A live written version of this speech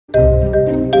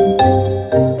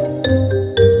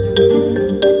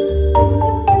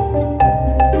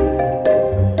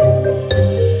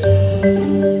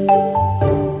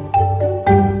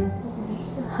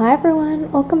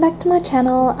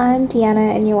channel. I'm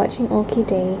Deanna and you're watching Orchie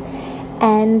D,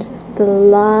 and the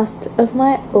last of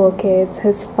my orchids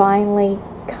has finally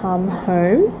come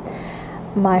home.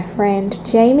 My friend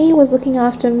Jamie was looking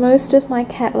after most of my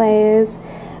cattleyas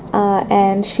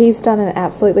and she's done an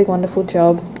absolutely wonderful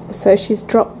job. So she's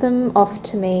dropped them off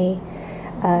to me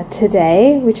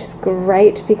today, which is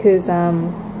great because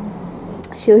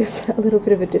she lives a little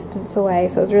bit of a distance away,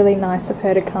 so it was really nice of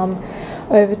her to come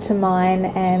over to mine,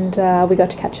 and we got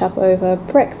to catch up over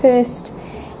breakfast.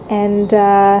 And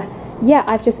yeah,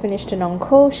 I've just finished an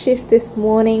on-call shift this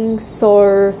morning,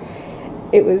 so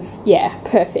it was, yeah,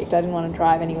 perfect. I didn't want to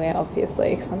drive anywhere,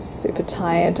 obviously, because I'm super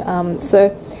tired.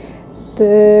 So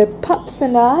the pups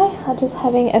and I are just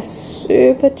having a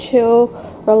super chill,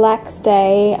 relaxed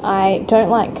day. I don't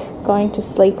like going to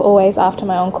sleep always after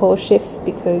my on-call shifts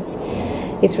because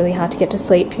it's really hard to get to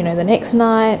sleep, you know, the next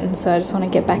night, and so I just want to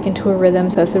get back into a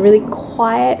rhythm. So it's a really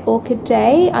quiet orchid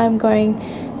day. I'm going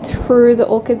through the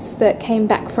orchids that came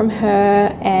back from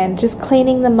her and just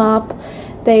cleaning them up.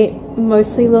 They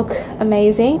mostly look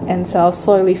amazing, and so I'll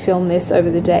slowly film this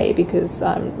over the day because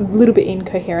I'm a little bit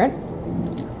incoherent,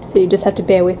 so you just have to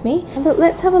bear with me. But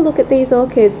let's have a look at these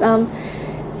orchids.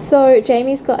 So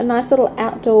Jamie's got a nice little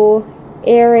outdoor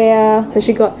area, so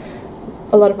she got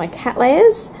a lot of my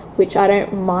cattleyas, which I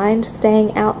don't mind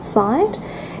staying outside.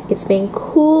 It's been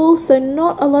cool, so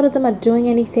not a lot of them are doing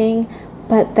anything,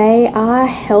 but they are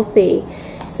healthy.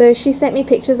 So she sent me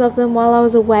pictures of them while I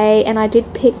was away, and I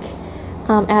did pick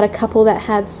out a couple that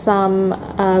had some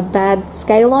bad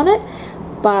scale on it,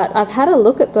 but I've had a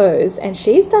look at those and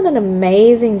she's done an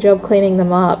amazing job cleaning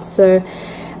them up. So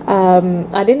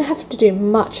I didn't have to do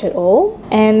much at all,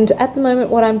 and at the moment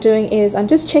what I'm doing is I'm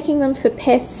just checking them for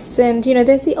pests, and you know,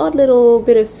 there's the odd little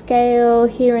bit of scale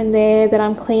here and there that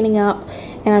I'm cleaning up,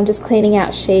 and I'm just cleaning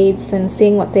out sheets and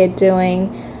seeing what they're doing.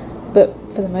 But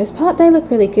for the most part they look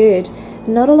really good.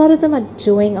 Not a lot of them are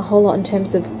doing a whole lot in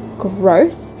terms of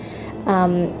growth,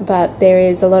 but there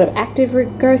is a lot of active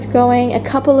root growth going. A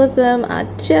couple of them are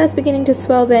just beginning to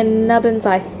swell their nubbins,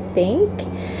 I think.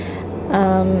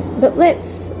 But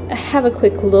let's have a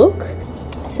quick look.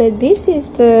 So this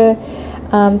is the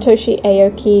Toshi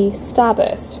Aoki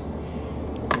Starburst.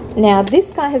 Now this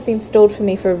guy has been stalled for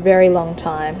me for a very long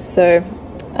time, so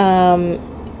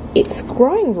it's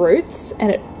growing roots,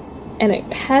 and it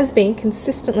has been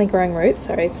consistently growing roots.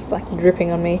 Sorry, it's like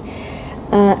dripping on me.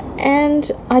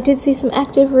 And I did see some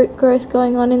active root growth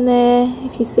going on in there,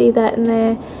 if you see that in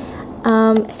there.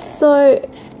 So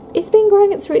it's been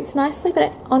growing its roots nicely, but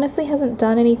it honestly hasn't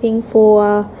done anything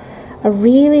for a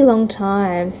really long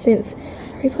time. Since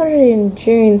I repotted it in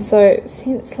June, so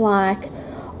since like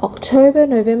October,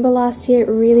 November last year, it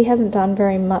really hasn't done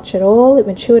very much at all. It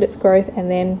matured its growth and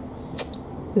then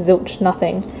zilch,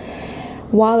 nothing.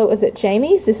 While it was at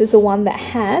Jamie's, this is the one that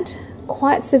had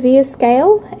quite severe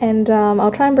scale, and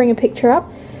I'll try and bring a picture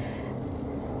up.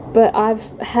 But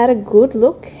I've had a good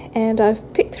look and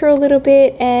I've picked through a little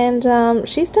bit, and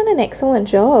she's done an excellent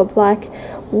job. Like,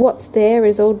 what's there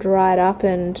is all dried up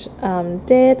and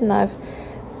dead, and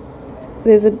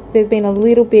there's been a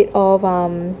little bit of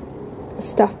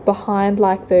stuff behind,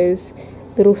 like those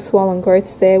little swollen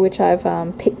growths there, which I've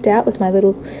picked out with my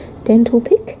little dental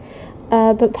pick.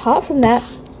 But apart from that,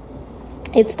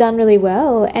 it's done really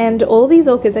well. And all these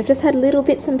orchids, I've just had little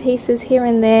bits and pieces here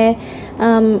and there.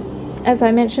 As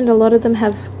I mentioned, a lot of them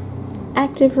have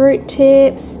active root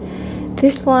tips.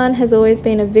 This one has always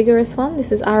been a vigorous one.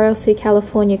 This is RLC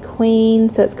California Queen,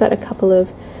 so it's got a couple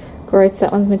of growths.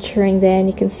 That one's maturing there, and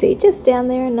you can see just down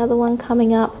there another one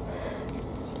coming up.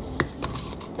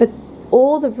 But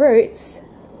all the roots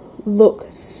look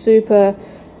super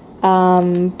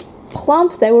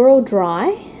plump. They were all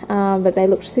dry, but they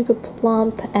looked super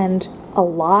plump and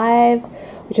alive,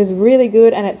 which is really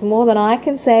good, and it's more than I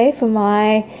can say for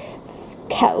my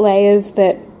cattleyas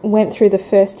that went through the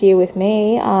first year with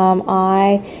me.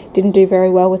 I didn't do very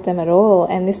well with them at all,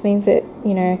 and this means that,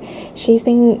 you know, she's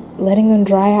been letting them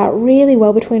dry out really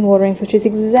well between waterings, which is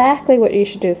exactly what you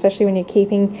should do, especially when you're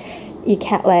keeping your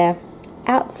cattleya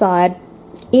outside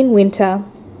in winter.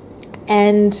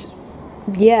 And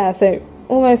yeah, so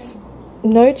almost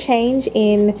no change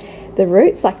in the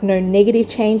roots, like no negative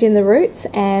change in the roots,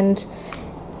 and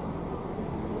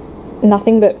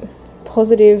nothing but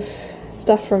positive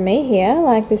stuff from me here.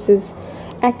 Like, this is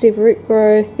active root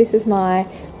growth. This is my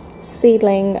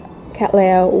seedling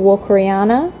Cattleya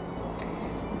Walkeriana,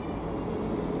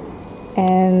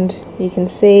 and you can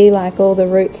see like all the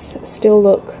roots still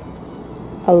look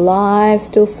alive,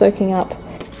 still soaking up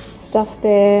stuff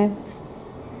there.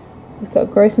 We've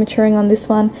got growth maturing on this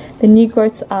one. The new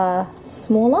growths are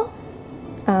smaller,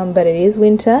 but it is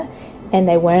winter and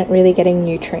they weren't really getting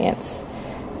nutrients,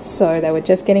 so they were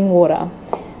just getting water.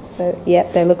 So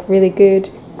yep, they look really good.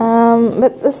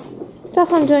 But the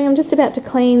stuff I'm doing, I'm just about to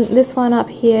clean this one up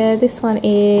here. This one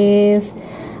is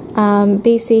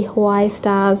BC Hawaii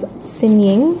Stars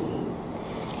Sinying,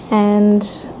 and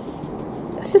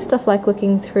it's just stuff like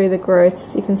looking through the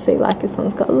growths. You can see like this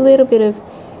one's got a little bit of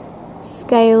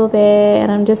scale there,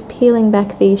 and I'm just peeling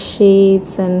back these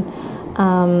sheaths and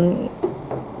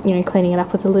you know, cleaning it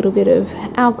up with a little bit of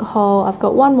alcohol. I've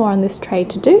got one more on this tray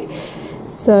to do,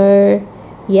 so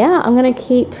yeah, I'm gonna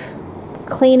keep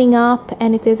cleaning up,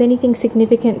 and if there's anything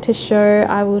significant to show,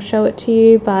 I will show it to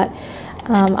you, but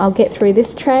I'll get through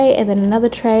this tray and then another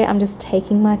tray. I'm just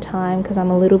taking my time because I'm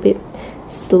a little bit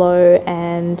slow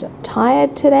and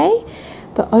tired today,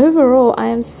 but overall I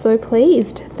am so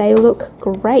pleased. They look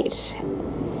great.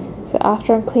 So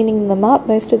after I'm cleaning them up,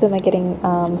 most of them are getting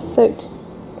soaked,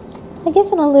 I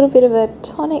guess, in a little bit of a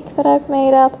tonic that I've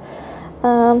made up.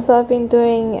 So I've been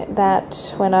doing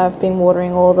that when I've been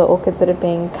watering all the orchids that have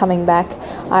been coming back,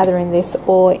 either in this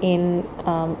or in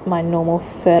my normal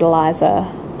fertilizer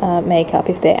makeup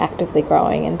if they're actively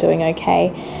growing and doing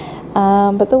okay.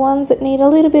 But the ones that need a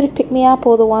little bit of pick-me-up,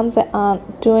 or the ones that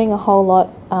aren't doing a whole lot,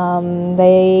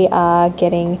 they are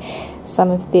getting some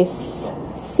of this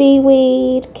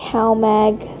seaweed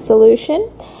CalMag solution,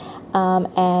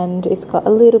 and it's got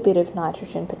a little bit of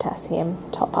nitrogen potassium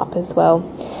top up as well,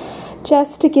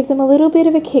 just to give them a little bit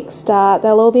of a kickstart.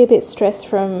 They'll all be a bit stressed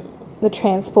from the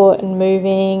transport and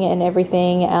moving and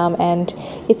everything, and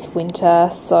it's winter,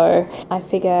 so I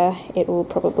figure it will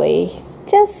probably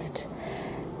just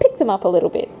pick them up a little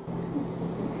bit.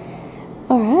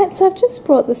 Alright, so I've just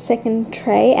brought the second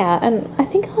tray out, and I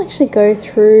think I'll actually go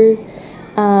through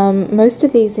most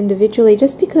of these individually,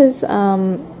 just because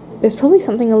there's probably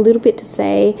something a little bit to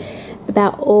say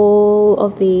about all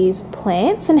of these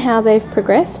plants and how they've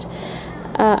progressed.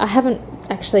 I haven't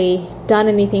actually done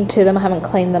anything to them, I haven't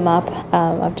cleaned them up.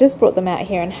 I've just brought them out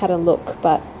here and had a look,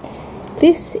 but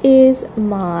this is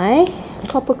my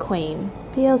Copper Queen,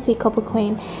 BLC Copper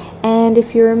Queen, and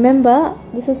if you remember,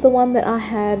 this is the one that I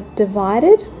had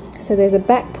divided. So there's a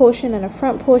back portion and a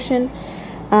front portion,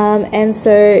 and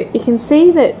so you can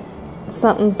see that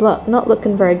something's not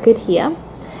looking very good here.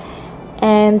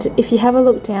 And if you have a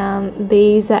look down,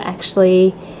 these are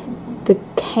actually the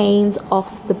canes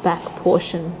off the back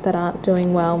portion that aren't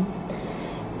doing well.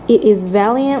 It is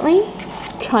valiantly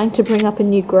trying to bring up a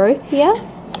new growth here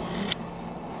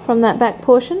from that back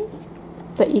portion,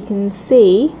 but you can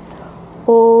see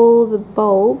all the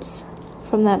bulbs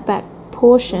from that back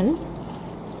portion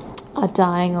are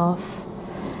dying off.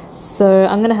 So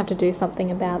I'm going to have to do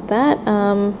something about that.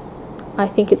 I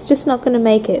think it's just not going to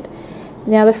make it.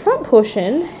 Now the front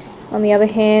portion, on the other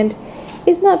hand,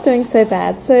 is not doing so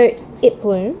bad. So it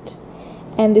bloomed,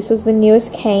 and this was the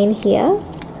newest cane here.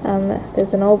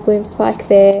 There's an old bloom spike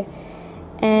there,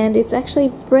 and it's actually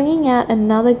bringing out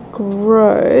another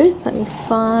growth. Let me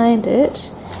find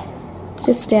it,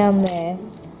 just down there.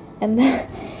 And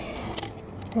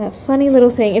that funny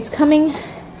little thing, it's coming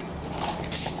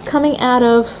out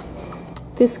of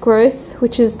this growth,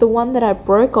 which is the one that I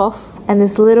broke off, and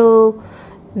this little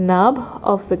nub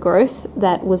of the growth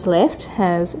that was left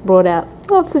has brought out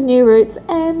lots of new roots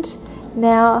and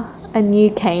now a new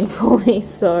cane for me.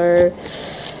 So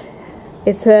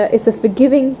it's a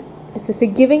forgiving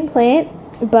plant,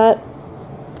 but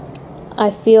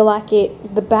I feel like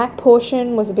the back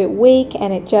portion was a bit weak,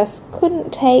 and it just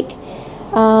couldn't take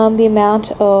the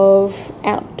amount of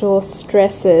outdoor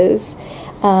stresses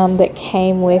that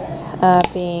came with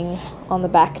being on the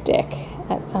back deck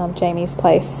at Jamie's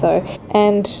place. So,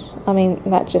 and I mean,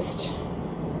 that just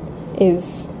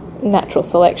is natural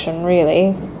selection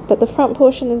really, but the front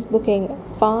portion is looking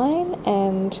fine,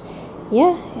 and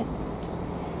yeah.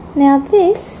 Now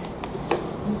this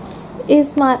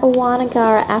is my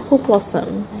Awanagara apple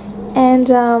blossom,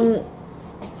 and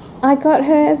I got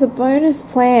her as a bonus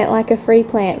plant, like a free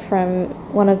plant from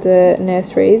one of the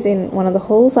nurseries in one of the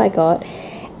hauls I got,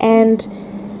 and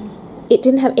it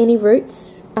didn't have any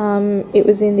roots. It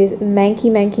was in this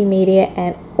manky media,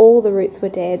 and all the roots were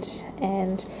dead,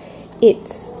 and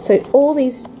so all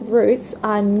these roots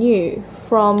are new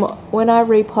from when I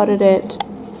repotted it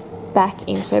back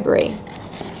in February.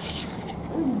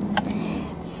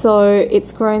 So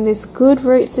it's grown this good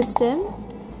root system.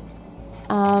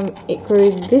 It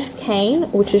grew this cane,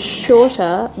 which is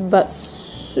shorter but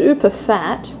super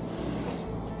fat.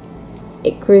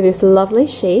 It grew this lovely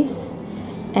sheath,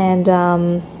 and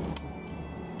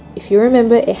if you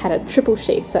remember, it had a triple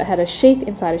sheath, so it had a sheath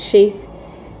inside a sheath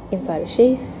inside a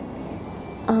sheath.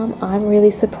 I'm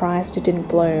really surprised it didn't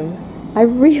bloom. I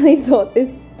really thought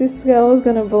this girl was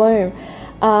gonna bloom.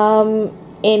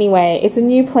 Anyway, it's a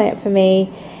new plant for me,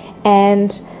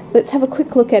 and let's have a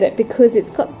quick look at it because it's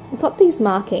got these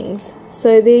markings.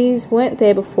 So these weren't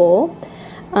there before,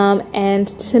 and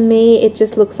to me it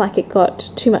just looks like it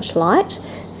got too much light.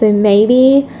 So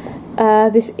maybe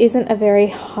this isn't a very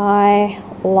high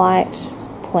light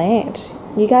plant.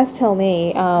 You guys tell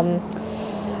me.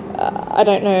 I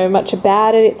don't know much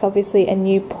about it. It's obviously a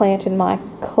new plant in my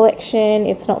collection.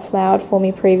 It's not flowered for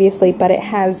me previously, but it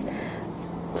has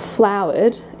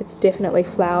flowered. It's definitely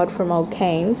flowered from old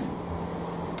canes.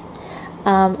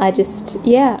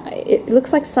 It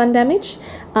looks like sun damage,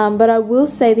 but I will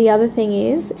say the other thing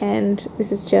is, and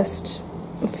this is just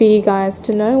for you guys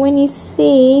to know, when you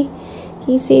see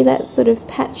that sort of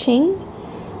patching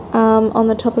on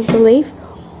the top of the leaf,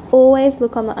 always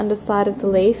look on the underside of the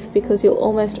leaf because you'll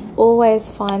almost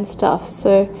always find stuff.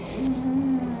 So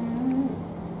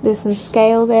there's some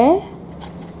scale there,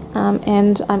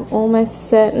 and I'm almost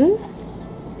certain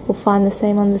we'll find the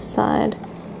same on this side.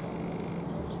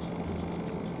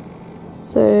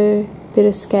 So bit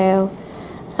of scale.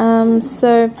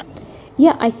 So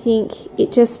yeah, I think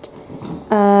it just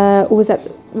was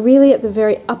really at the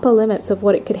very upper limits of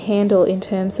what it could handle in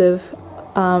terms of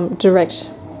direct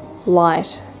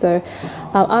light. So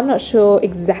I'm not sure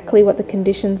exactly what the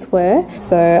conditions were,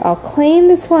 so I'll clean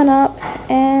this one up,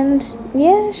 and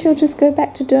yeah, she'll just go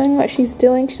back to doing what she's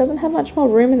doing. She doesn't have much more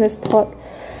room in this pot,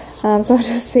 so I'll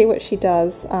just see what she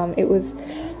does. It was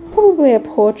probably a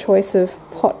poor choice of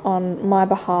pot on my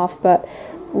behalf, but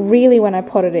really when I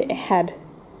potted it, it had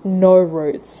no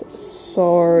roots.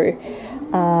 So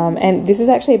and this is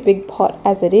actually a big pot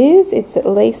as it is. It's at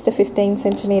least a 15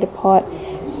 centimeter pot.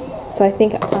 So I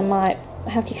think I might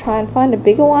have to try and find a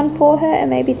bigger one for her and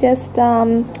maybe just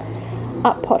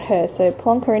up pot her. So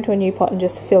plonk her into a new pot and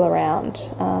just fill around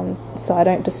so I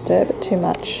don't disturb it too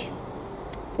much.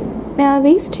 Now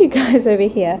these two guys over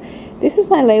here, this is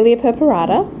my Laelia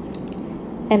purpurata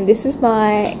and this is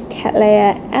my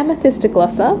Cattleya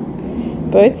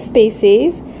amethystoglossa, both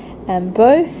species and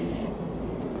both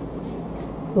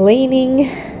leaning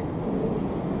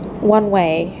one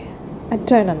way. I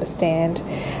don't understand.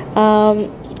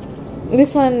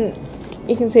 This one,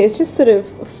 you can see it's just sort of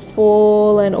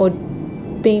fallen or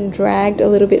been dragged a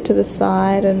little bit to the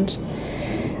side, and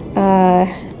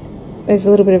there's a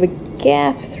little bit of a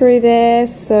gap through there,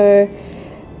 so,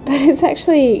 but it's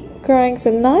actually growing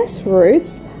some nice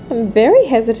roots. I'm very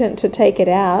hesitant to take it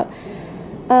out.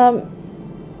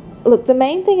 Look, the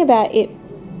main thing about it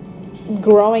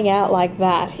growing out like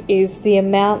that is the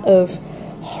amount of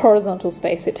horizontal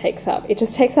space it takes up. It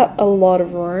just takes up a lot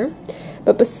of room,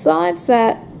 but besides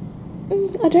that,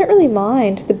 I don't really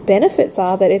mind. The benefits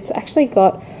are that it's actually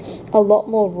got a lot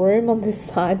more room on this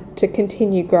side to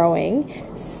continue growing,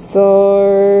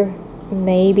 so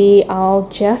maybe I'll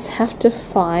just have to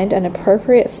find an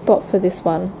appropriate spot for this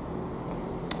one.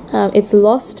 It's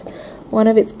lost one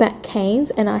of its back canes,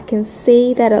 and I can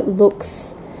see that it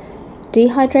looks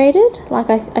dehydrated. Like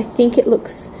I think it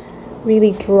looks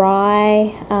really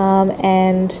dry,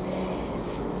 and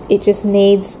it just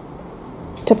needs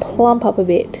to plump up a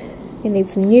bit. It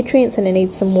needs some nutrients and it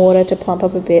needs some water to plump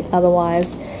up a bit.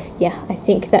 Otherwise, yeah, I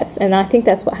think that's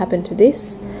what happened to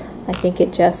this. I think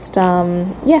it just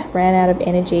ran out of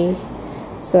energy,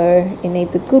 so it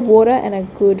needs a good water and a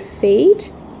good feed.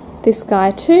 This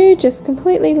guy too, just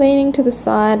completely leaning to the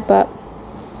side, but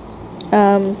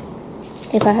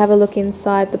if I have a look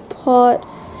inside the pot,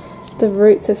 the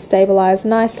roots have stabilized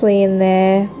nicely in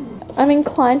there. I'm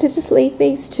inclined to just leave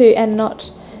these two and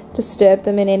not disturb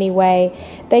them in any way.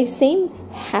 They seem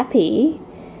happy,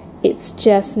 it's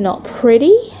just not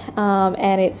pretty,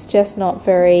 and it's just not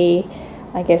very,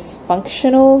 I guess,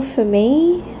 functional for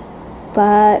me,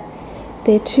 but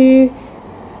they're two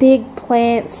big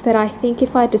plants that I think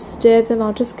if I disturb them,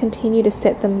 I'll just continue to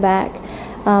set them back.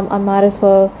 I might as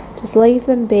well just leave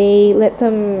them be, let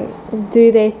them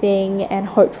do their thing, and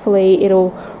hopefully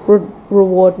it'll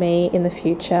reward me in the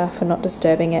future for not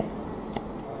disturbing it.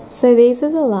 So these are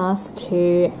the last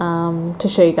two to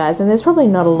show you guys, and there's probably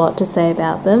not a lot to say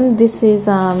about them. This is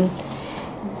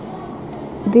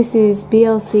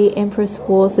BLC Empress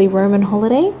Worsley Roman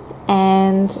Holiday,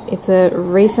 and it's a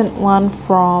recent one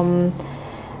from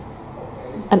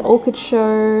an orchid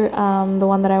show, the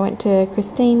one that I went to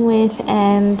Christine with,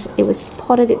 and it was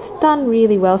potted. It's done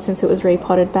really well since it was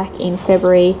repotted back in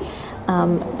February.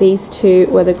 These two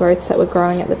were the growths that were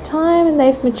growing at the time, and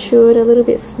they've matured a little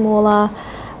bit smaller,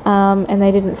 and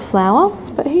they didn't flower,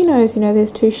 but who knows, you know,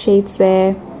 there's two sheets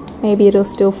there, maybe it'll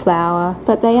still flower,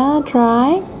 but they are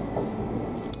dry,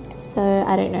 so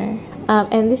I don't know.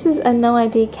 And this is a no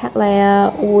ID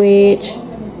cattleya, which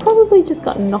probably just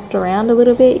got knocked around a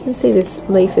little bit. You can see this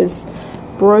leaf is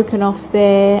broken off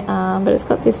there, but it's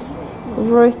got this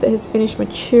growth that has finished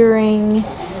maturing.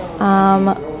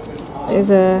 There's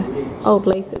a old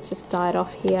leaf that's just died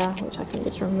off here, which I can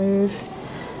just remove.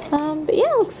 But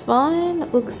yeah, it looks fine.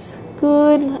 It looks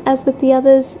good. As with the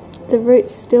others, the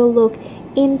roots still look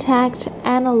intact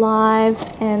and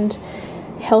alive and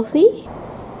healthy.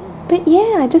 But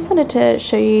yeah, I just wanted to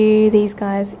show you these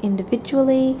guys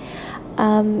individually,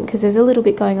 because there's a little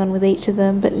bit going on with each of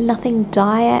them, but nothing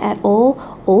dire at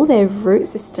all. All their root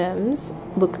systems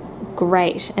look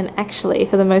great, and actually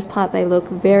for the most part they look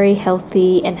very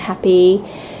healthy and happy.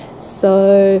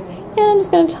 So yeah, I'm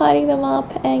just going to tidy them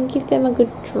up and give them a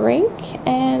good drink,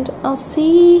 and I'll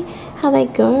see how they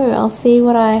go. I'll see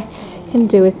what I can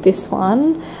do with this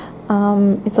one.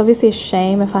 It's obviously a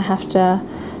shame if I have to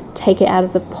take it out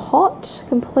of the pot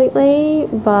completely,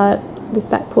 but this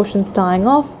back portion's dying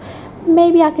off.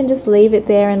 Maybe I can just leave it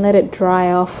there and let it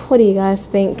dry off. What do you guys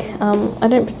think? I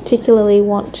don't particularly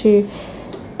want to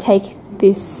take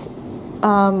this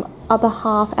other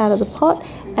half out of the pot,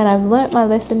 and I've learnt my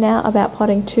lesson now about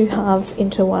potting 2 halves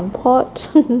into 1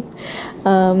 pot,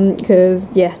 because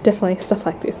yeah, definitely stuff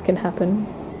like this can happen.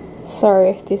 Sorry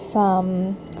if this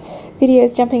video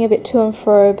is jumping a bit to and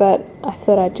fro, but I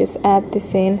thought I'd just add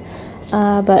this in.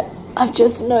 But I've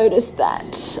just noticed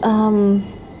that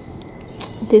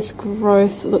this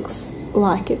growth looks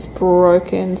like it's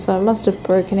broken, so it must have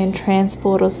broken in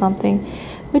transport or something,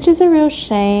 which is a real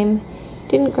shame.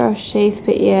 Didn't grow a sheath,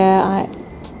 but yeah,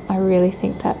 I really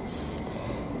think that's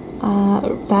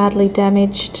badly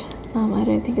damaged. I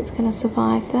don't think it's going to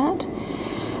survive that.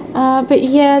 But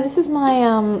yeah, this is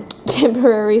my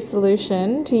temporary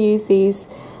solution, to use these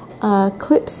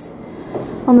clips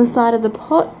on the side of the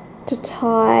pot to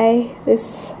tie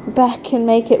this back and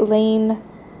make it lean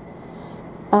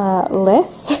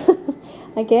less,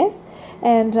 I guess.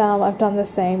 And I've done the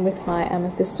same with my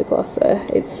amethystoglossa.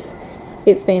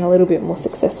 It's been a little bit more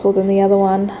successful than the other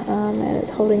one, and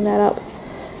it's holding that up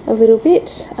a little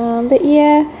bit. But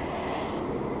yeah,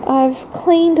 I've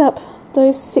cleaned up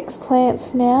those 6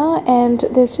 plants now, and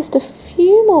there's just a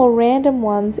few more random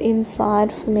ones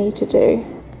inside for me to do.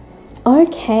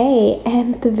 Okay,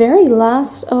 and the very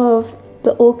last of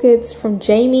the orchids from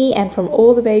Jamie and from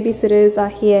all the babysitters are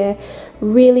here.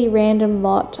 Really random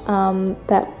lot.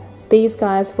 That these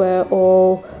guys were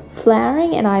all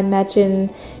flowering, and I imagine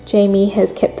Jamie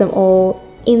has kept them all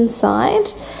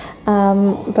inside.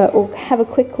 But we'll have a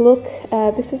quick look.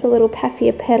 This is a little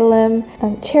Paphia petalum,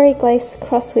 cherry glace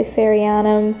crossed with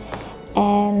Ferianum,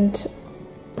 and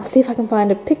I'll see if I can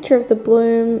find a picture of the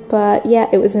bloom. But yeah,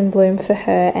 it was in bloom for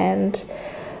her, and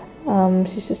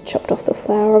she's just chopped off the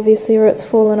flower obviously, or it's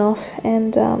fallen off.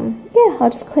 And yeah, I'll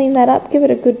just clean that up, give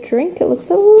it a good drink. It looks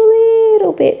a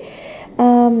little bit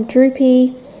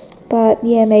droopy, but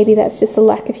yeah, maybe that's just the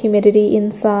lack of humidity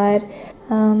inside.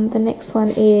 The next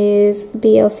one is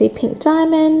BLC Pink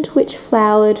Diamond, which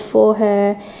flowered for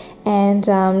her,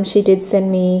 and she did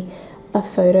send me a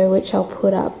photo which I'll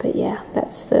put up. But yeah,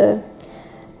 that's the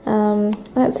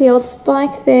old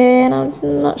spike there, and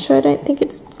I'm not sure, I don't think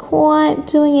it's quite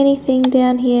doing anything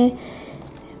down here.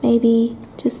 Maybe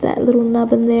just that little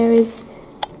nubbin there is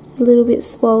a little bit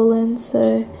swollen,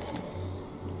 so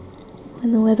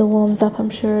when the weather warms up I'm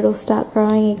sure it'll start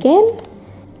growing again.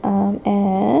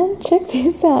 And check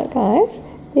this out, guys.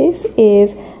 This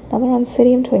is another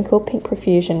Oncidium Twinkle Pink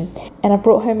Profusion, and I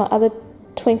brought home my other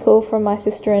twinkle from my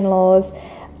sister-in-law's,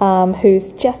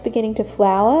 who's just beginning to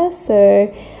flower,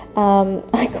 so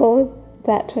I call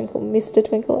that twinkle Mr.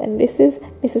 Twinkle, and this is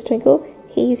Mrs. Twinkle.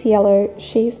 He's yellow,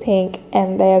 she's pink,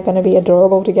 and they are going to be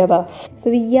adorable together. So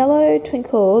the yellow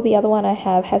twinkle, the other one I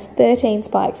have, has 13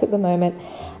 spikes at the moment,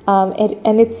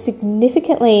 and it's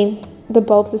significantly, the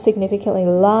bulbs are significantly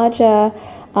larger.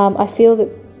 I feel that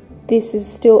this is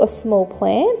still a small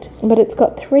plant, but it's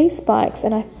got 3 spikes,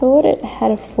 and I thought it had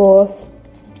a 4th.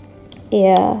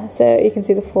 Yeah, so you can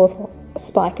see the 4th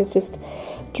spike is just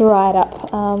dried up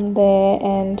there,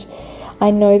 and I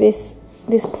know this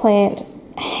plant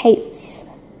hates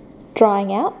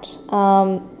drying out.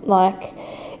 Like,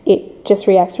 it just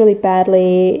reacts really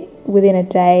badly. Within a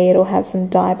day it'll have some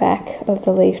dieback of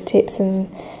the leaf tips and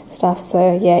stuff,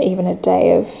 so yeah, even a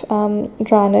day of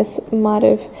dryness might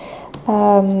have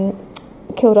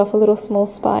killed off a little small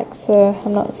spike, so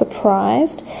I'm not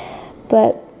surprised.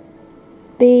 But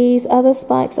these other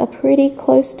spikes are pretty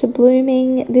close to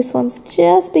blooming. This one's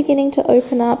just beginning to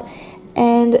open up,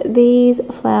 and these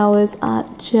flowers are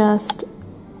just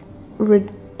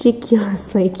ridiculous.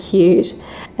 ridiculously cute.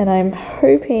 And I'm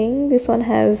hoping this one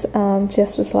has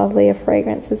just as lovely a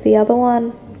fragrance as the other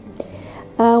one.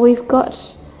 We've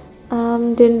got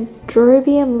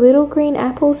Dendrobium little green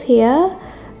apples here,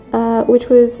 which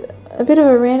was a bit of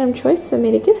a random choice for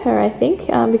me to give her, I think,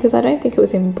 because I don't think it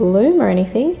was in bloom or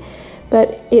anything,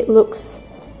 but it looks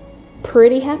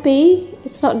pretty happy.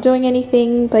 It's not doing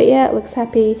anything, but yeah, it looks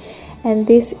happy. And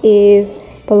this is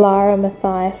Bollara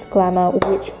Matthias Glamour,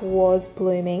 which was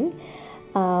blooming,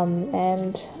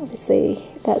 and obviously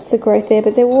that's the growth there,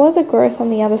 but there was a growth on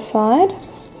the other side.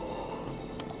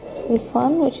 This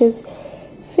one, which is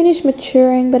finished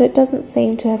maturing, but it doesn't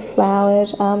seem to have flowered.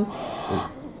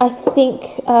 I think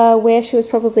where she was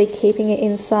probably keeping it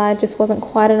inside just wasn't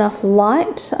quite enough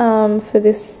light for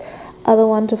this other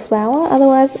one to flower.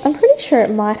 Otherwise, I'm pretty sure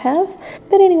it might have.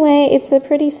 But anyway, it's a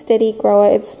pretty steady grower.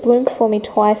 It's bloomed for me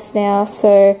twice now,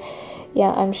 so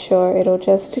yeah, I'm sure it'll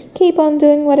just keep on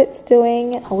doing what it's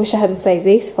doing. I wish I hadn't saved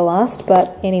these for last,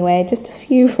 but anyway, just a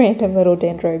few random little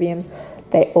dendrobiums.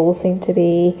 They all seem to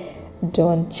be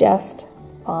doing just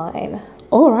fine.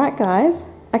 Alright guys,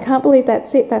 I can't believe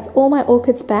that's it. That's all my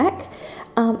orchids back.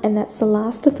 And that's the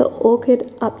last of the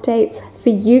orchid updates for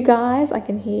you guys. I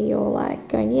can hear you all like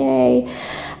going, yay.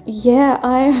 Yeah,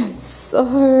 I am so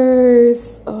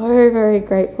very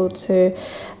grateful to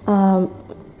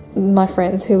my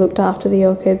friends who looked after the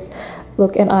orchids.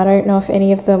 Look, and I don't know if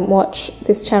any of them watch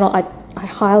this channel. I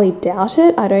highly doubt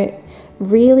it. I don't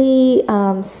really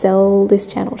sell this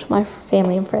channel to my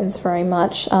family and friends very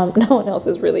much. No one else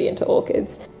is really into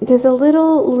orchids. There's a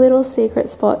little secret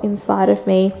spot inside of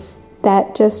me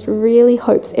that just really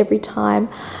hopes every time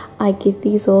I give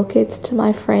these orchids to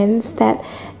my friends that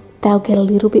they'll get a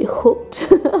little bit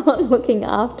hooked on looking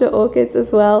after orchids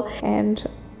as well. And,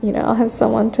 you know, I'll have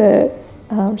someone to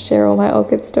share all my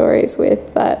orchid stories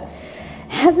with, but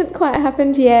hasn't quite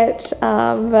happened yet.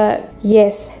 But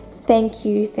yes, thank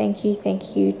you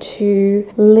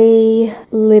to Lee,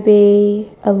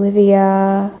 Libby,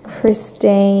 Olivia,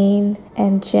 Christine,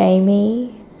 and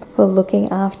Jamie for looking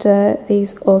after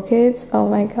these orchids. Oh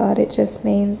my god, it just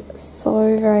means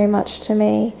so very much to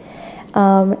me.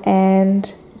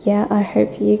 And yeah, I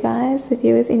hope you guys, the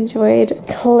viewers, enjoyed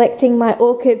collecting my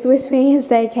orchids with me as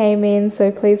they came in.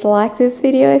 So please like this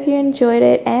video if you enjoyed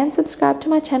it, and subscribe to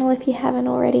my channel if you haven't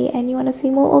already and you want to see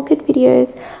more orchid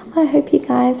videos. I hope you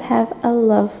guys have a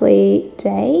lovely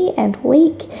day and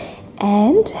week,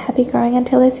 and happy growing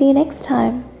until I see you next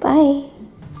time. Bye.